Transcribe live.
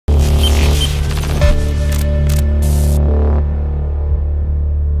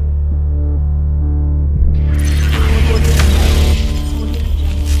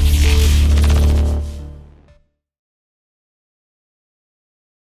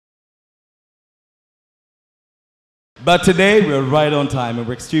But today, we're right on time, and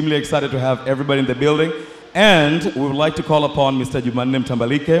we're extremely excited to have everybody in the building. And we would like to call upon Mr. Jumanne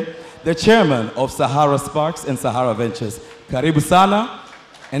Mtambalike, the chairman of Sahara Sparks and Sahara Ventures. Karibu sana,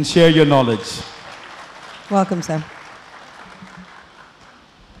 and share your knowledge. Welcome, sir.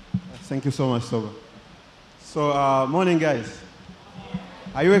 Thank you so much, Soba. So, morning, guys.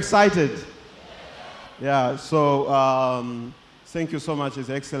 Are you excited? Yeah, so thank you so much,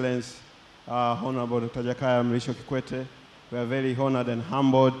 His Excellency, Honorable Dr. Jakaya M. Kikwete. We are very honored and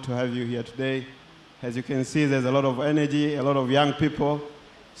humbled to have you here today. As you can see, there's a lot of energy, a lot of young people.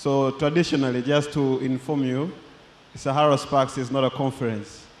 So traditionally, just to inform you, Sahara Sparks is not a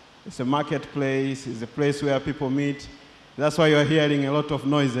conference. It's a marketplace, it's a place where people meet. That's why you're hearing a lot of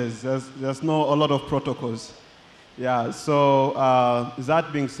noises. There's not a lot of protocols. Yeah, so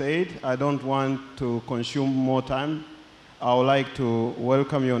that being said, I don't want to consume more time. I would like to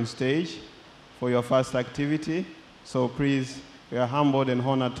welcome you on stage for your first activity. So please, we are humbled and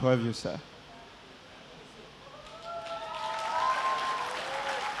honored to have you, sir.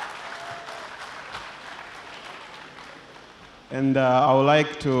 And I would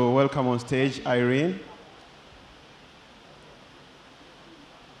like to welcome on stage Irene.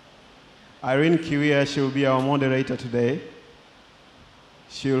 Irene Kiwia, she will be our moderator today.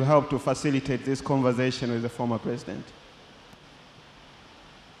 She will help to facilitate this conversation with the former president.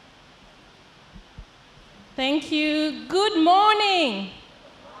 Thank you. Good morning.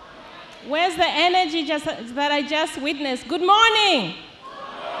 Where's the energy that I just witnessed? Good morning.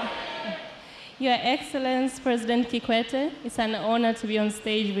 Your Excellency, President Kikwete, it's an honor to be on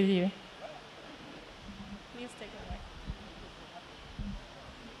stage with you. Please take it away.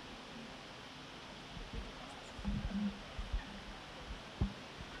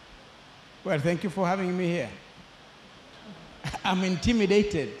 Well, thank you for having me here. I'm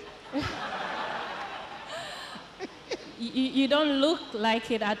intimidated. You don't look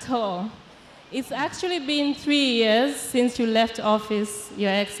like it at all. It's actually been 3 years since you left office, Your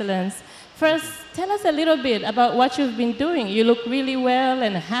Excellency. First, tell us a little bit about what you've been doing. You look really well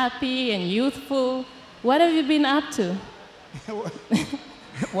and happy and youthful. What have you been up to?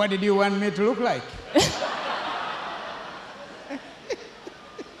 What did you want me to look like?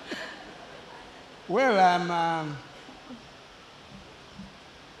 Well,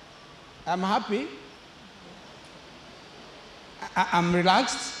 I'm happy. I'm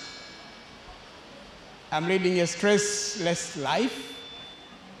relaxed. I'm leading a stressless life.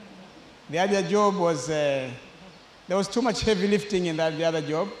 The other job was, there was too much heavy lifting in the other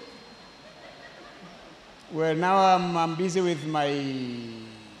job. Well, now I'm busy with my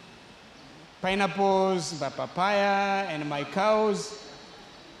pineapples, my papaya, and my cows.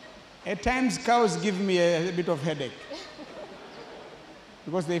 At times, cows give me a bit of headache.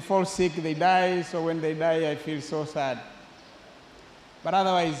 Because they fall sick, they die, so when they die, I feel so sad. But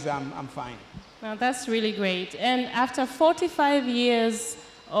otherwise, I'm fine. Now, that's really great. And after 45 years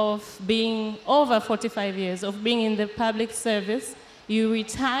of being, over 45 years of being in the public service, you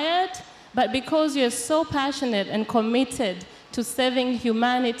retired, but because you're so passionate and committed to serving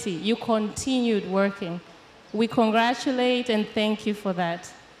humanity, you continued working. We congratulate and thank you for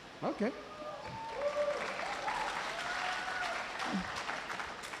that. Okay.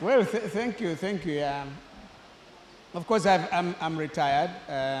 Well, thank you. Of course, I'm retired.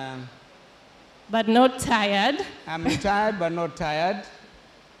 But not tired. I'm retired, but not tired.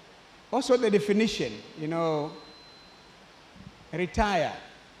 Also, the definition, you know, retire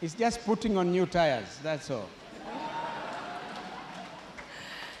is just putting on new tires, that's all.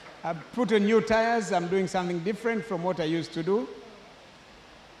 I've put on new tires, I'm doing something different from what I used to do.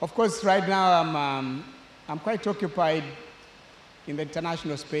 Of course, right now, I'm quite occupied in the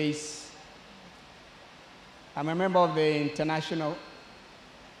international space. I'm a member of the International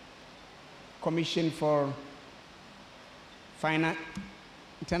Commission for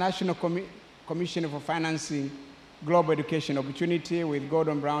Commission for Financing Global Education Opportunity with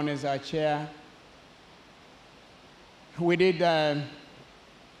Gordon Brown as our chair. We did a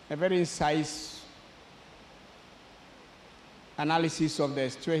very incisive analysis of the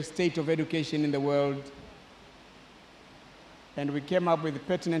state of education in the world. And we came up with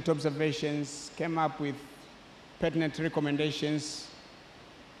pertinent observations, came up with pertinent recommendations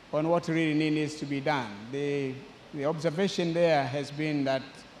on what really needs to be done. The observation there has been that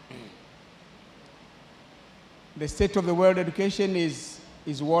the state of the world education is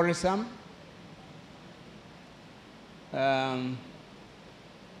worrisome. The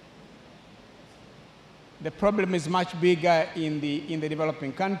problem is much bigger in the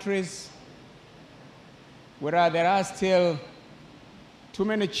developing countries, where there are still too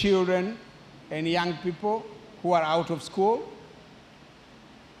many children and young people who are out of school.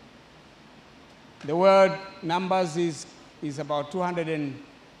 The world numbers is about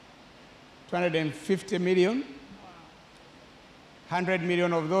 250 million. 100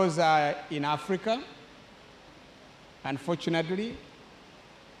 million of those are in Africa, unfortunately.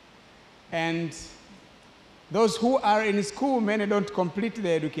 And those who are in school, many don't complete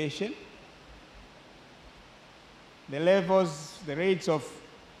their education. The levels, the rates of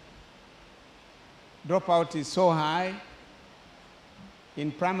dropout is so high.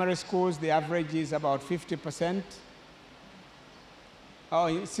 In primary schools, the average is about 50%.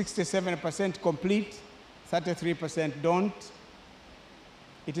 67% complete, 33% don't.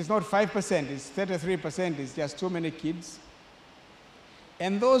 It is not 5%, it's 33%, it's just too many kids.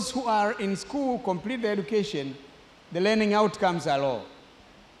 And those who are in school, complete their education, the learning outcomes are low.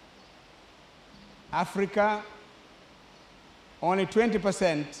 Africa, only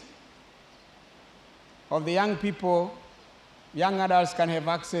 20% of the young people, young adults can have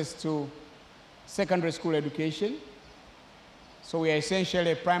access to secondary school education. So we are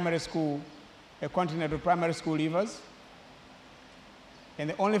essentially a continent of primary school leavers.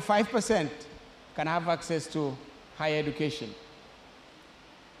 And only 5% can have access to higher education.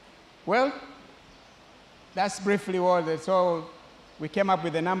 Well, that's briefly all. So we came up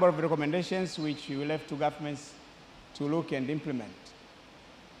with a number of recommendations which we left to governments to look and implement.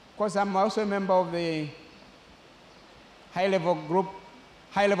 Of course, I'm also a member of the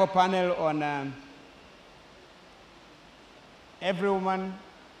high-level panel on every woman,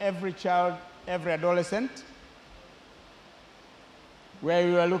 every child, every adolescent, where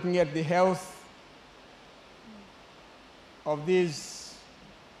we are looking at the health of these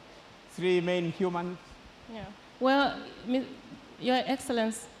three main humans. Yeah. Well, Your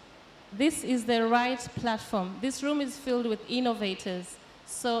Excellency, this is the right platform. This room is filled with innovators.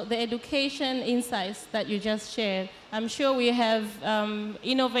 So the education insights that you just shared, I'm sure we have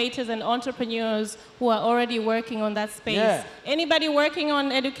innovators and entrepreneurs who are already working on that space. Yeah. Anybody working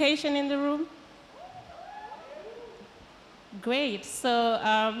on education in the room? Great. So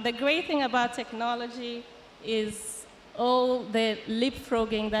the great thing about technology is all the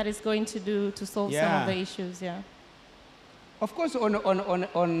leapfrogging that it's going to do to solve some of the issues. Yeah. Of course,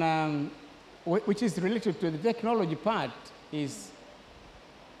 which is related to the technology part, is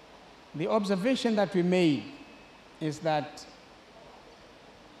the observation that we made is that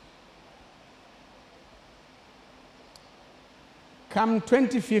come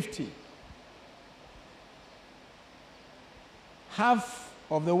 2050, half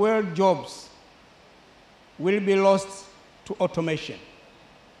of the world jobs will be lost to automation.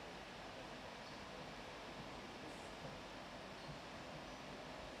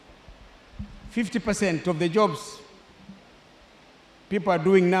 %50 of the jobs people are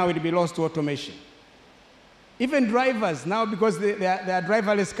doing now will be lost to automation. Even drivers now, because there are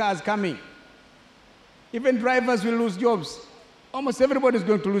driverless cars coming, even drivers will lose jobs. Almost everybody is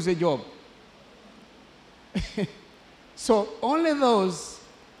going to lose a job. So only those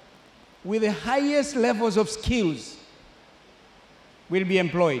with the highest levels of skills will be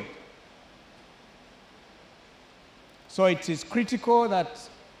employed. So it is critical that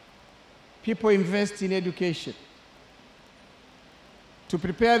people invest in education to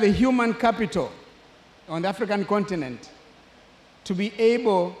prepare the human capital on the African continent to be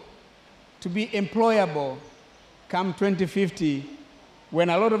able to be employable come 2050, when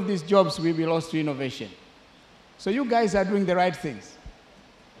a lot of these jobs will be lost to innovation. So you guys are doing the right things.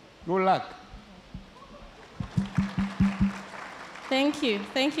 Good luck. Thank you.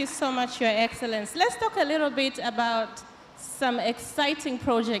 Thank you so much, Your Excellency. Let's talk a little bit about some exciting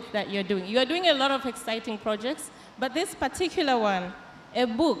projects that you're doing. You're doing a lot of exciting projects, but this particular one, a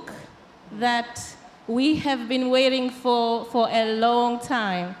book that we have been waiting for a long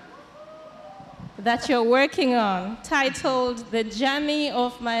time, that you're working on, titled The Journey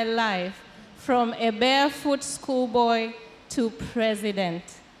of My Life, From a Barefoot Schoolboy to President.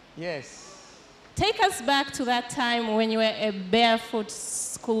 Yes. Take us back to that time when you were a barefoot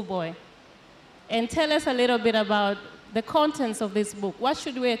schoolboy, and tell us a little bit about the contents of this book. What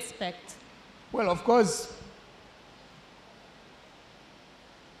should we expect? Well, of course,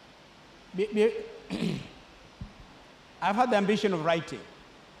 I've had the ambition of writing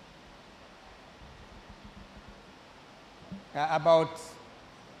about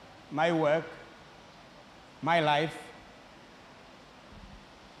my work, my life.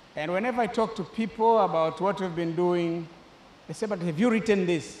 And whenever I talk to people about what we've been doing, they say, but have you written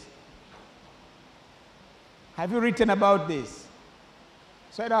this? Have you written about this?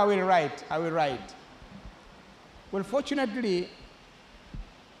 So I will write, I will write. Well, fortunately,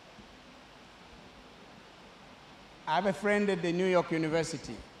 I have a friend at the New York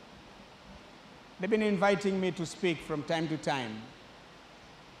University. They've been inviting me to speak from time to time.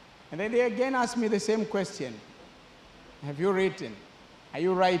 And then they again asked me the same question. Have you written? Are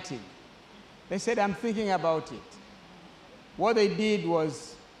you writing? They said, I'm thinking about it. What they did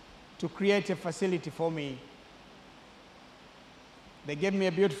was to create a facility for me. They gave me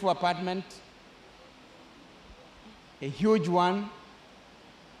a beautiful apartment, a huge one,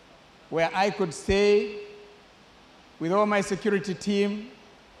 where I could stay with all my security team,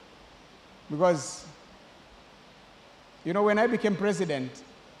 because, you know, when I became president,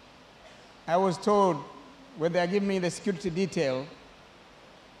 I was told, when they gave me the security detail,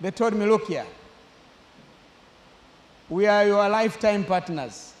 they told me, look here, we are your lifetime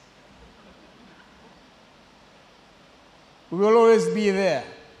partners. We will always be there.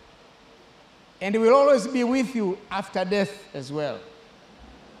 And we will always be with you after death as well,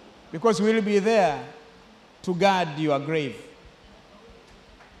 because we will be there to guard your grave.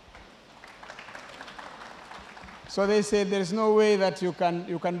 So they said, there's no way that you can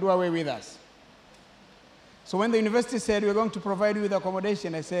do away with us. So when the university said, we're going to provide you with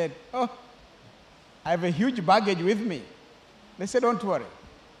accommodation, I said, oh, I have a huge baggage with me. They said, don't worry.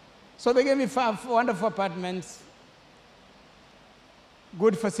 So they gave me 5 wonderful apartments,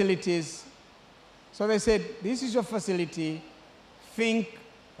 good facilities. So they said, this is your facility, think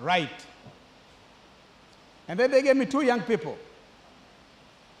right. And then they gave me 2 young people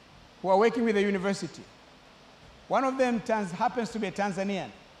who are working with the university. One of them happens to be a Tanzanian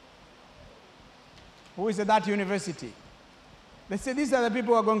who is at that university. They said, these are the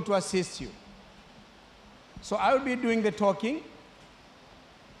people who are going to assist you. So I will be doing the talking.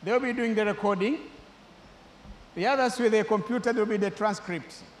 They will be doing the recording. The others with the computer, will be the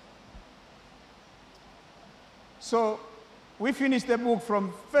transcripts. So we finished the book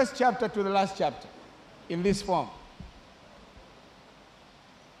from first chapter to the last chapter in this form.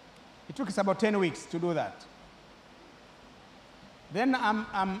 It took us about 10 weeks to do that. Then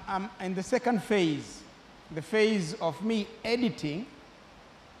I'm in the second phase, the phase of me editing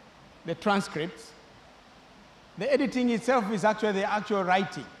the transcripts. The editing itself is actually the actual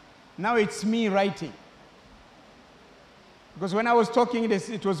writing. Now it's me writing. Because when I was talking,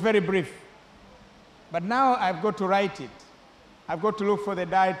 it was very brief. But now I've got to write it. I've got to look for the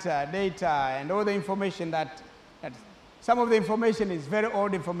data and all the information that some of the information is very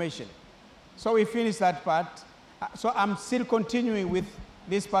old information. So we finished that part. So I'm still continuing with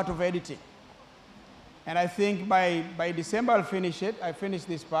this part of editing. And I think by December I'll finish it. I finish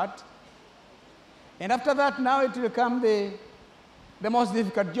this part. And after that, now it will become the most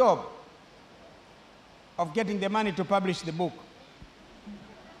difficult job of getting the money to publish the book.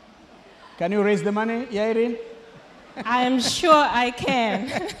 Can you raise the money, Irene? I am sure I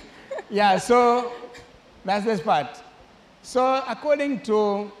can. Yeah, so that's this part. So according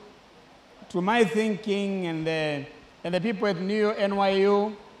to my thinking and the people at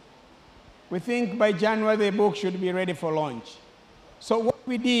NYU, we think by January the book should be ready for launch. So what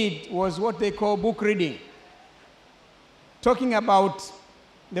we did was what they call book reading, talking about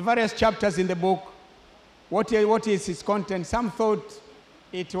the various chapters in the book, what is its content. Some thought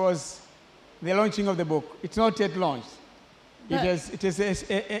it was the launching of the book. It's not yet launched. It is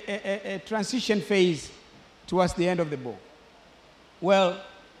a transition phase towards the end of the book. Well,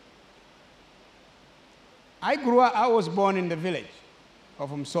 I was born in the village of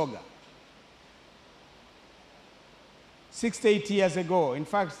Msoga 68 years ago. In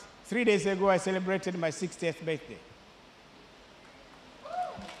fact, 3 days ago, I celebrated my 60th birthday.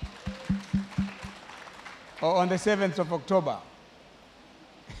 On the 7th of October.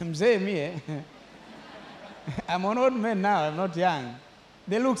 Mzee me, I'm an old man now, I'm not young.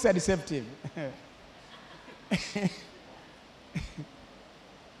 The looks are deceptive.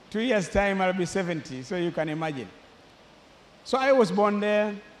 2 years' time, I'll be 70, so you can imagine. So I was born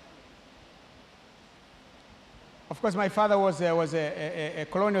there. Of course, my father was a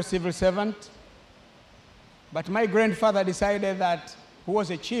colonial civil servant, but my grandfather decided that, who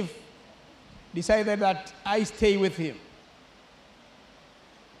was a chief, decided that I stay with him.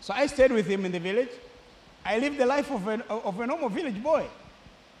 So I stayed with him in the village. I lived the life of a normal village boy,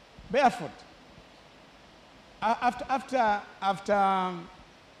 barefoot. After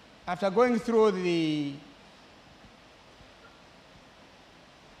going through the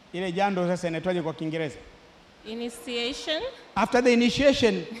ile jando sasa inaitwaje kwa Kiingereza? Initiation? After the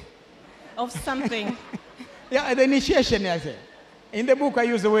initiation of something. Yeah, the initiation, I say. In the book, I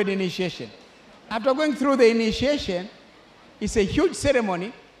use the word initiation. After going through the initiation, it's a huge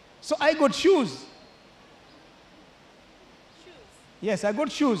ceremony. So I got shoes. Shoes? Yes, I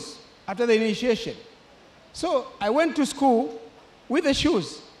got shoes after the initiation. So I went to school with the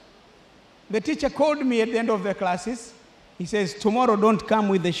shoes. The teacher called me at the end of the classes. He says, tomorrow don't come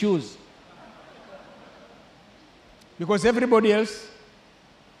with the shoes. Because everybody else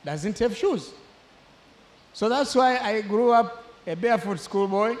doesn't have shoes. So that's why I grew up a barefoot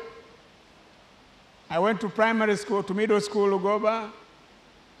schoolboy. I went to primary school, to middle school, Lugoba.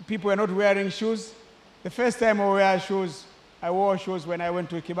 People were not wearing shoes. The first time I wore shoes when I went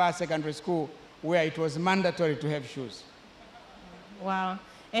to Kiba Secondary School, where it was mandatory to have shoes. Wow.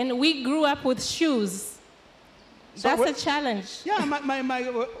 And we grew up with shoes. That's a challenge. Yeah,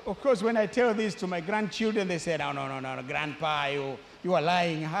 of course, when I tell this to my grandchildren, they say, no, Grandpa, you are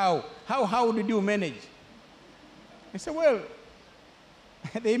lying. How did you manage? I said, well,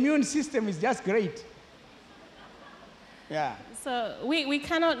 the immune system is just great. Yeah. So we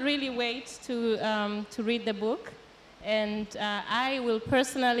cannot really wait to read the book. And I will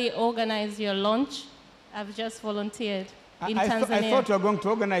personally organize your launch. I've just volunteered in Tanzania. I thought you were going to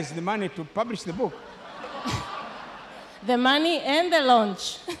organize the money to publish the book. The money and the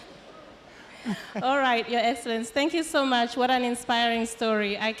launch. All right, Your Excellency. Thank you so much. What an inspiring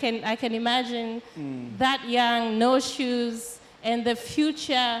story. I can imagine that young, no shoes, and the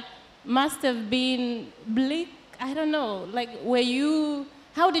future must have been bleak. I don't know. Like,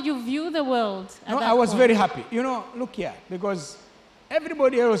 how did you view the world at that I was point? very happy. Look here, because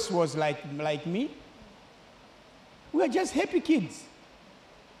everybody else was like me. We were just happy kids.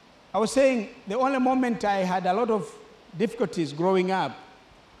 I was saying the only moment I had a lot of difficulties growing up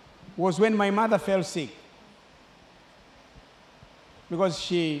was when my mother fell sick. Because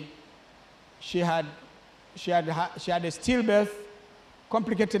she had a stillbirth,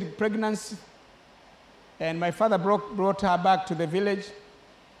 complicated pregnancy, and my father brought her back to the village,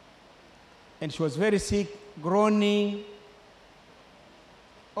 and she was very sick, groaning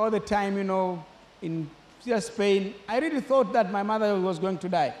all the time, in just pain. I really thought that my mother was going to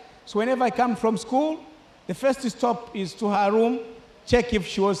die. So whenever I come from school, the first stop is to her room, check if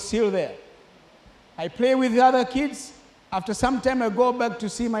she was still there. I play with the other kids. After some time, I go back to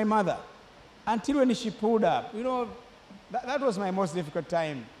see my mother. Until when she pulled up. That was my most difficult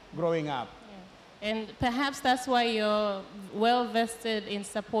time growing up. Yeah. And perhaps that's why you're well vested in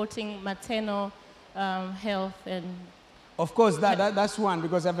supporting maternal health and... Of course, that's one,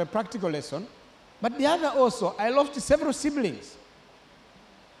 because I have a practical lesson. But the other also, I lost several siblings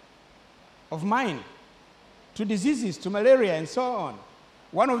of mine to diseases, to malaria, and so on.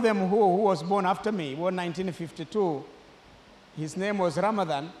 One of them who was born after me, born 1952, his name was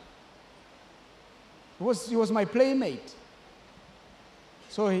Ramadan. He was my playmate.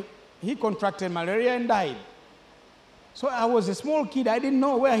 So he contracted malaria and died. So I was a small kid. I didn't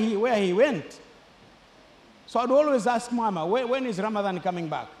know where he went. So I'd always ask Mama, when is Ramadan coming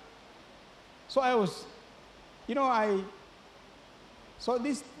back? So I was, so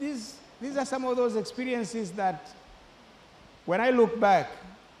these are some of those experiences that when I look back,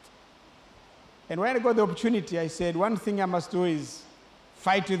 and when I got the opportunity, I said, one thing I must do is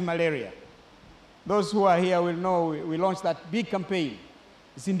fight with malaria. Those who are here will know we launched that big campaign,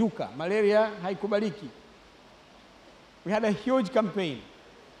 Zinduka, malaria haikubaliki. We had a huge campaign.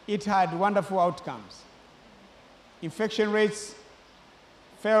 It had wonderful outcomes. Infection rates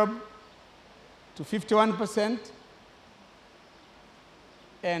fell to 51%,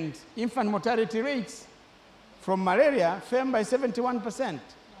 and infant mortality rates from malaria fell by 71%.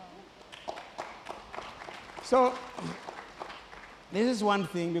 So this is one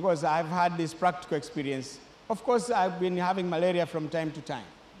thing, because I've had this practical experience. Of course, I've been having malaria from time to time.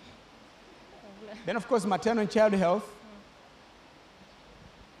 Then, of course, maternal and child health,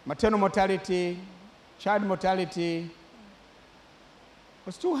 maternal mortality, child mortality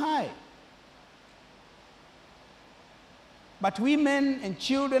was too high. But women and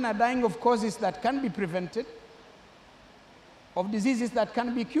children are dying of causes that can be prevented, of diseases that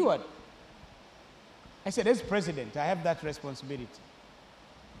can be cured. I said, as president, I have that responsibility.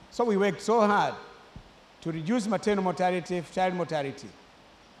 So we worked so hard to reduce maternal mortality, child mortality.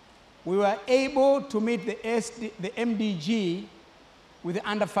 We were able to meet the MDG with the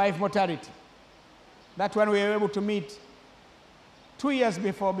under 5 mortality. That one we were able to meet 2 years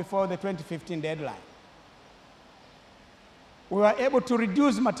before the 2015 deadline. We were able to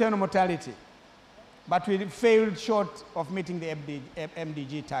reduce maternal mortality, but we failed short of meeting the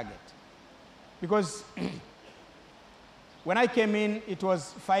MDG target. Because when I came in, it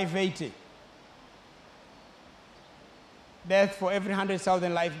was 580 death for every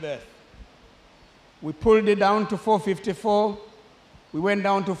 100,000 live birth. We pulled it down to 454. We went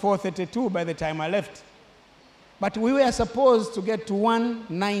down to 432 by the time I left. But we were supposed to get to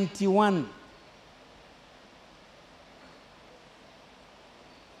 191.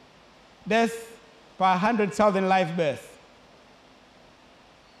 deaths per 100,000 live births.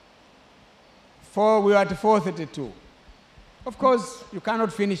 We were at 432. Of course, you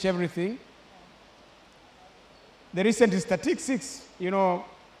cannot finish everything. The recent statistics, are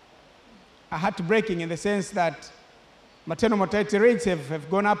heartbreaking in the sense that maternal mortality rates have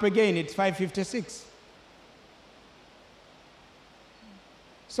gone up again. It's 556.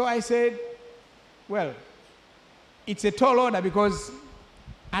 So I said, well, it's a tall order because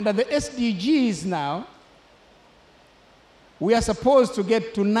under the SDGs now, we are supposed to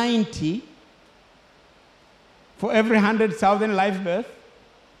get to 90 for every 100,000 live births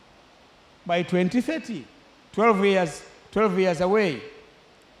by 2030, 12 years away.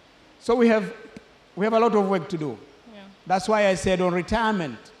 So we have a lot of work to do. Yeah. That's why I said on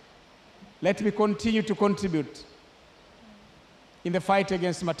retirement, let me continue to contribute in the fight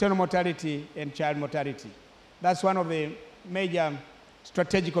against maternal mortality and child mortality. That's one of the major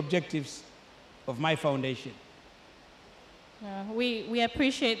strategic objectives of my foundation. We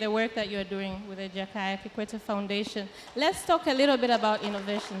appreciate the work that you're doing with the Jakaya Kikwete Foundation. Let's talk a little bit about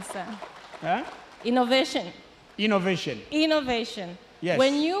innovation, sir. Huh? Innovation. Innovation. Innovation. Yes.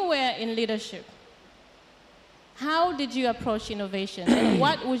 When you were in leadership, how did you approach innovation? And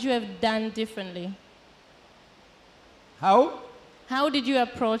what would you have done differently? How? How did you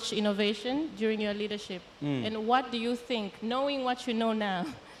approach innovation during your leadership? And what do you think, knowing what you know now,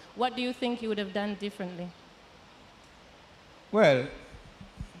 what do you think you would have done differently? Well,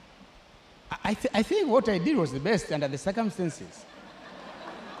 I think what I did was the best under the circumstances.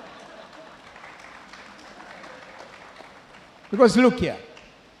 Because look here.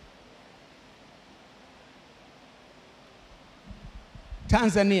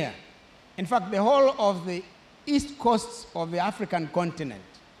 Tanzania, in fact, the whole of the east coast of the African continent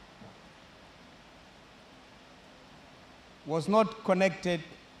was not connected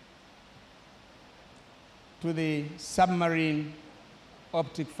to the submarine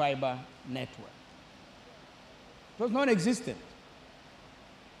optic fiber network. It was non-existent.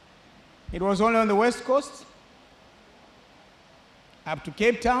 It was only on the west coast, up to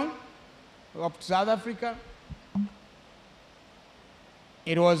Cape Town, up to South Africa.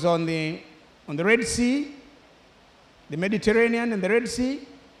 It was on the Red Sea, the Mediterranean and the Red Sea.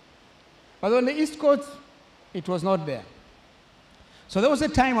 But on the East Coast, it was not there. So there was a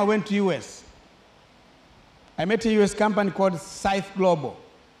time I went to US. I met a US company called Scythe Global.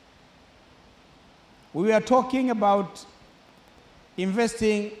 We were talking about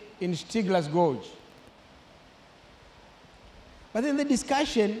investing in Stigler's Gorge. But in the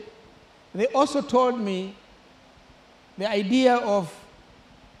discussion, they also told me the idea of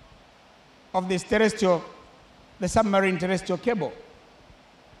this the submarine terrestrial cable.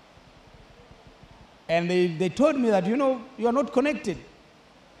 And they told me that, you are not connected.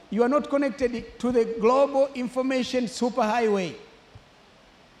 You are not connected to the global information superhighway.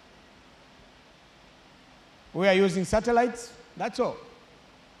 We are using satellites, that's all,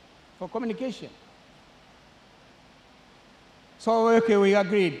 for communication. So, okay, we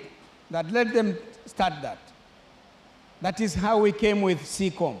agreed that let them start that. That is how we came with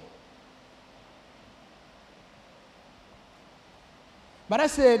CCOM. But I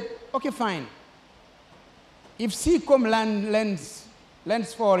said, okay, fine. If CCOM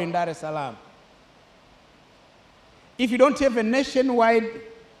lands fall in Dar es Salaam, if you don't have a nationwide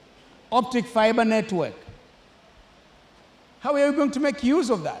optic fiber network, how are you going to make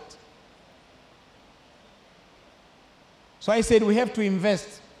use of that? So I said we have to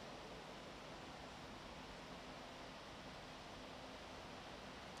invest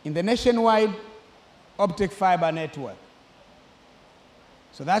in the nationwide optic fiber network.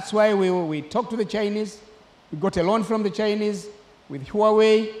 So that's why we talked to the Chinese. We got a loan from the Chinese. With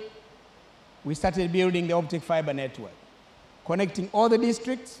Huawei, we started building the optic fiber network, connecting all the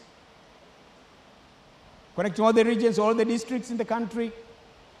districts, connecting all the regions, all the districts in the country.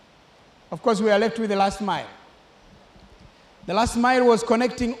 Of course, we are left with the last mile. The last mile was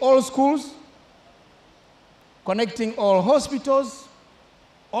connecting all schools, connecting all hospitals,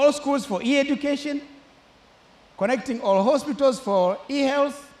 all schools for e-education, connecting all hospitals for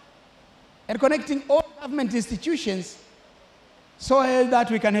e-health, and connecting all government institutions so that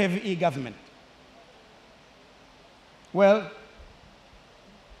we can have e-government. Well,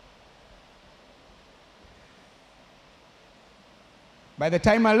 by the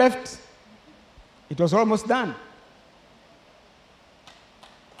time I left, it was almost done.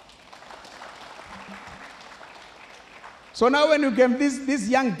 So now when you get these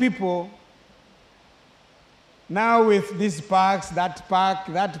young people, now with these parks, that park,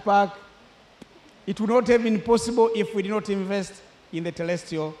 it would not have been possible if we did not invest in the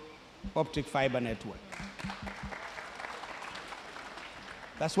terrestrial optic fiber network.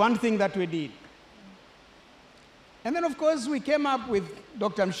 That's one thing that we did. And then, of course, we came up with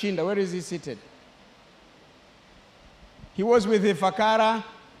Dr. Mshinda. Where is he seated? He was with Ifakara.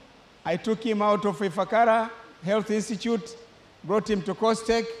 I took him out of Ifakara Health Institute, brought him to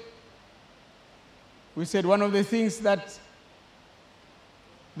Costech. We said one of the things that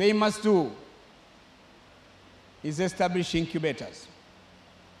they must do is establish incubators.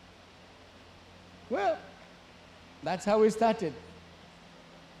 Well, that's how we started.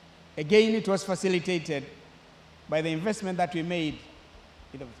 Again, it was facilitated by the investment that we made.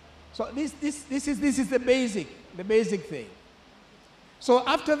 So this is the basic thing. So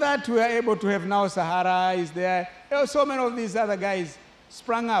after that, we were able to have now Sahara is there. There are so many of these other guys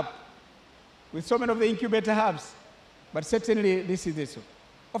sprung up with so many of the incubator hubs. But certainly, this is this.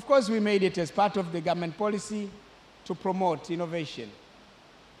 Of course, we made it as part of the government policy to promote innovation,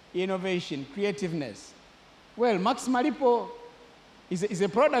 creativeness. Well, Max Maripo is a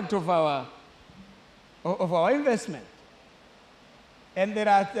product of our investment. And there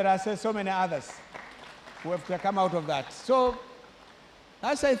are so many others who have come out of that. So,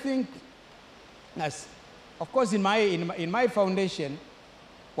 as I think, of course, in my foundation,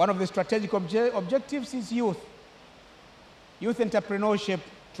 one of the strategic objectives is youth entrepreneurship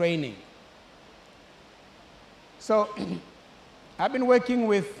training. So, I've been working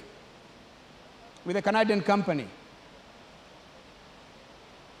with a Canadian company.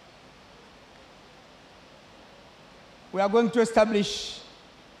 We are going to establish,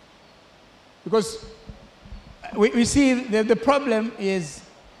 because we see the problem is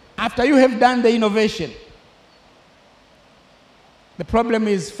after you have done the innovation, the problem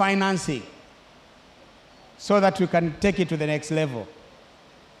is financing so that we can take it to the next level.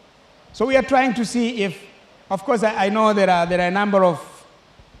 So we are trying to see if, of course, I know there are a number of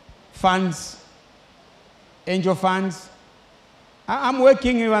funds, angel funds. I'm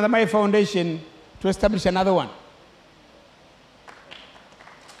working under my foundation to establish another one.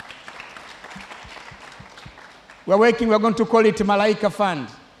 We're going to call it Malaika Fund.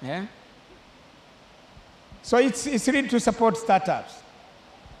 Yeah? So it's really to support startups.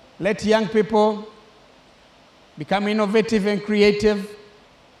 Let young people become innovative and creative,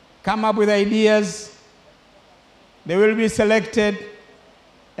 come up with ideas. They will be selected,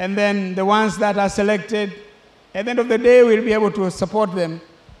 and then the ones that are selected, at the end of the day, we'll be able to support them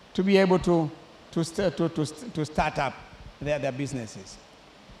to be able to start up their businesses.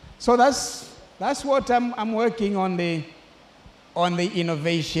 So that's what I'm working on the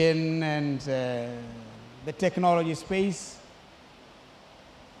innovation and the technology space.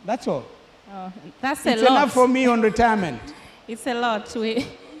 That's all. Oh, that's a lot. It's enough for me on retirement. It's a lot.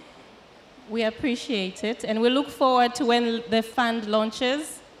 We appreciate it, and we look forward to when the fund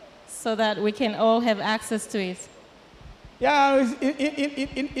launches so that we can all have access to it. Yeah,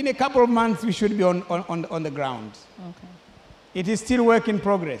 in a couple of months, we should be on the ground. Okay. It is still work in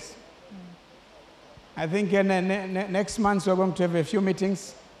progress. I think next month we're going to have a few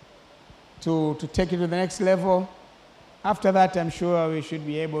meetings to take it to the next level. After that, I'm sure we should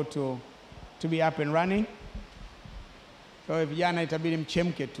be able to be up and running. So if Yana itabidi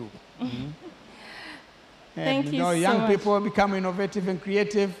mchemke tu. Thank you so young much. people become innovative and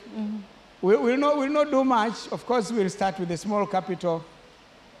creative. Mm-hmm. We'll not do much. Of course, we'll start with a small capital.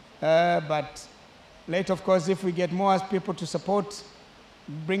 But later, of course, if we get more people to support,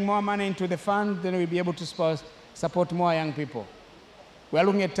 bring more money into the fund, then we'll be able to support more young people. We're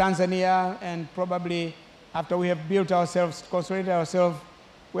looking at Tanzania, and probably after we have built ourselves, consolidated ourselves,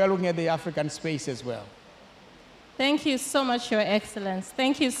 we're looking at the African space as well. Thank you so much, Your Excellence.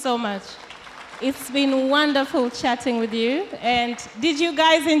 Thank you so much. It's been wonderful chatting with you. And did you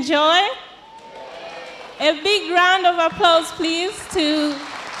guys enjoy? A big round of applause, please, to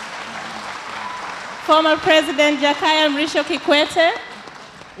former President Jakaya M. Kikwete.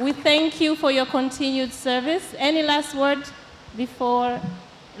 We thank you for your continued service. Any last word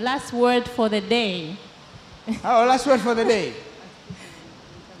last word for the day? Oh, last word for the day.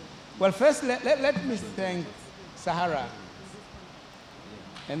 Well, first, let me thank Sahara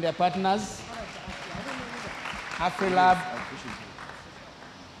and their partners, AfriLab,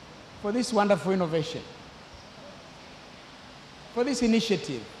 for this wonderful innovation, for this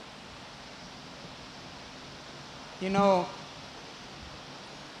initiative. You know,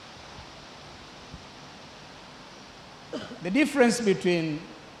 the difference between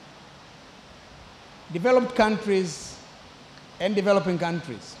developed countries and developing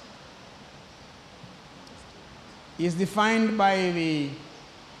countries is defined by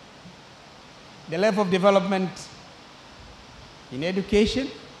the level of development in education,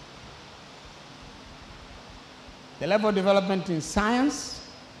 the level of development in science,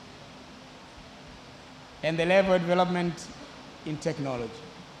 and the level of development in technology.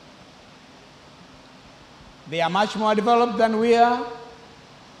 They are much more developed than we are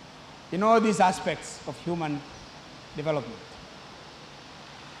in all these aspects of human development.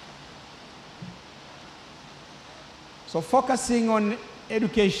 So focusing on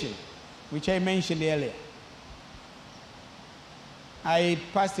education, which I mentioned earlier. I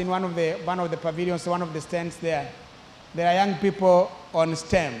passed in one of the pavilions, one of the stands there. There are young people on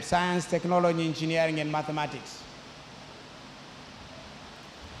STEM, science, technology, engineering, and mathematics.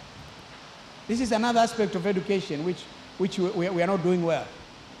 This is another aspect of education which we are not doing well.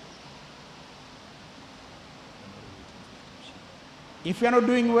 If we are not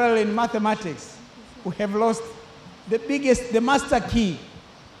doing well in mathematics, we have lost the master key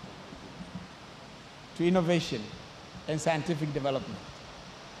to innovation and scientific development.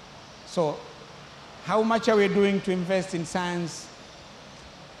 So, how much are we doing to invest in science,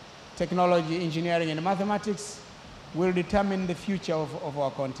 technology, engineering, and mathematics will determine the future of our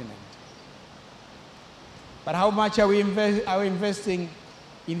continent. But how much are we investing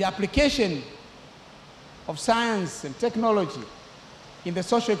in the application of science and technology in the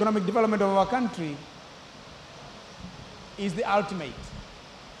socio-economic development of our country is the ultimate,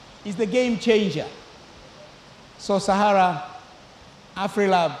 is the game changer. So Sahara,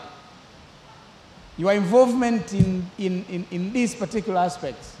 AfriLab, your involvement in these particular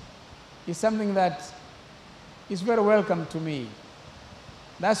aspects is something that is very welcome to me.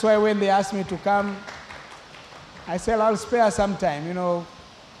 That's why when they asked me to come, I said I'll spare some time. You know,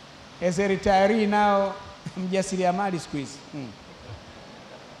 as a retiree now, I'm just a squeeze.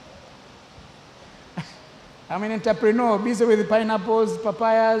 I'm an entrepreneur, busy with pineapples,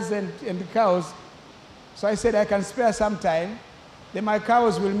 papayas, and cows. So I said I can spare some time. Then my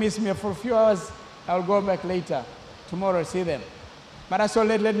cows will miss me for a few hours. I'll go back later, tomorrow, see them. But I thought,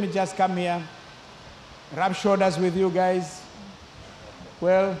 let me just come here, rub shoulders with you guys.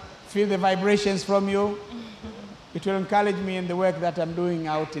 Well, feel the vibrations from you. It will encourage me in the work that I'm doing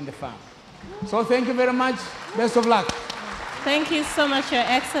out in the farm. So thank you very much. Best of luck. Thank you so much, Your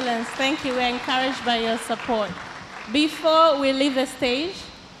Excellence. Thank you. We're encouraged by your support. Before we leave the stage,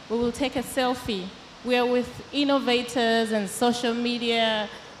 we will take a selfie. We are with innovators and social media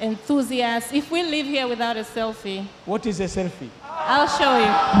enthusiasts. If we leave here without a selfie... What is a selfie? I'll show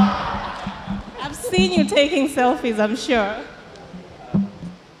you. I've seen you taking selfies, I'm sure.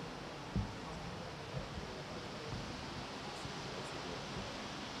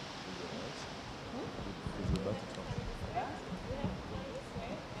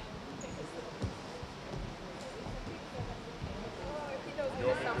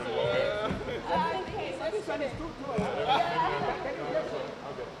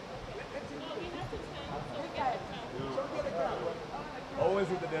 Always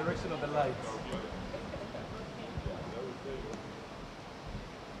in the direction of the lights.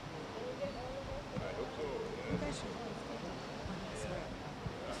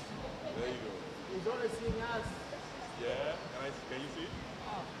 He's only seeing us. Yeah, can you see?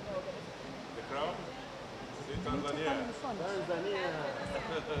 The crowd? See Tanzania. Tanzania.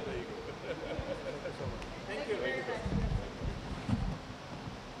 There you go. Thank you.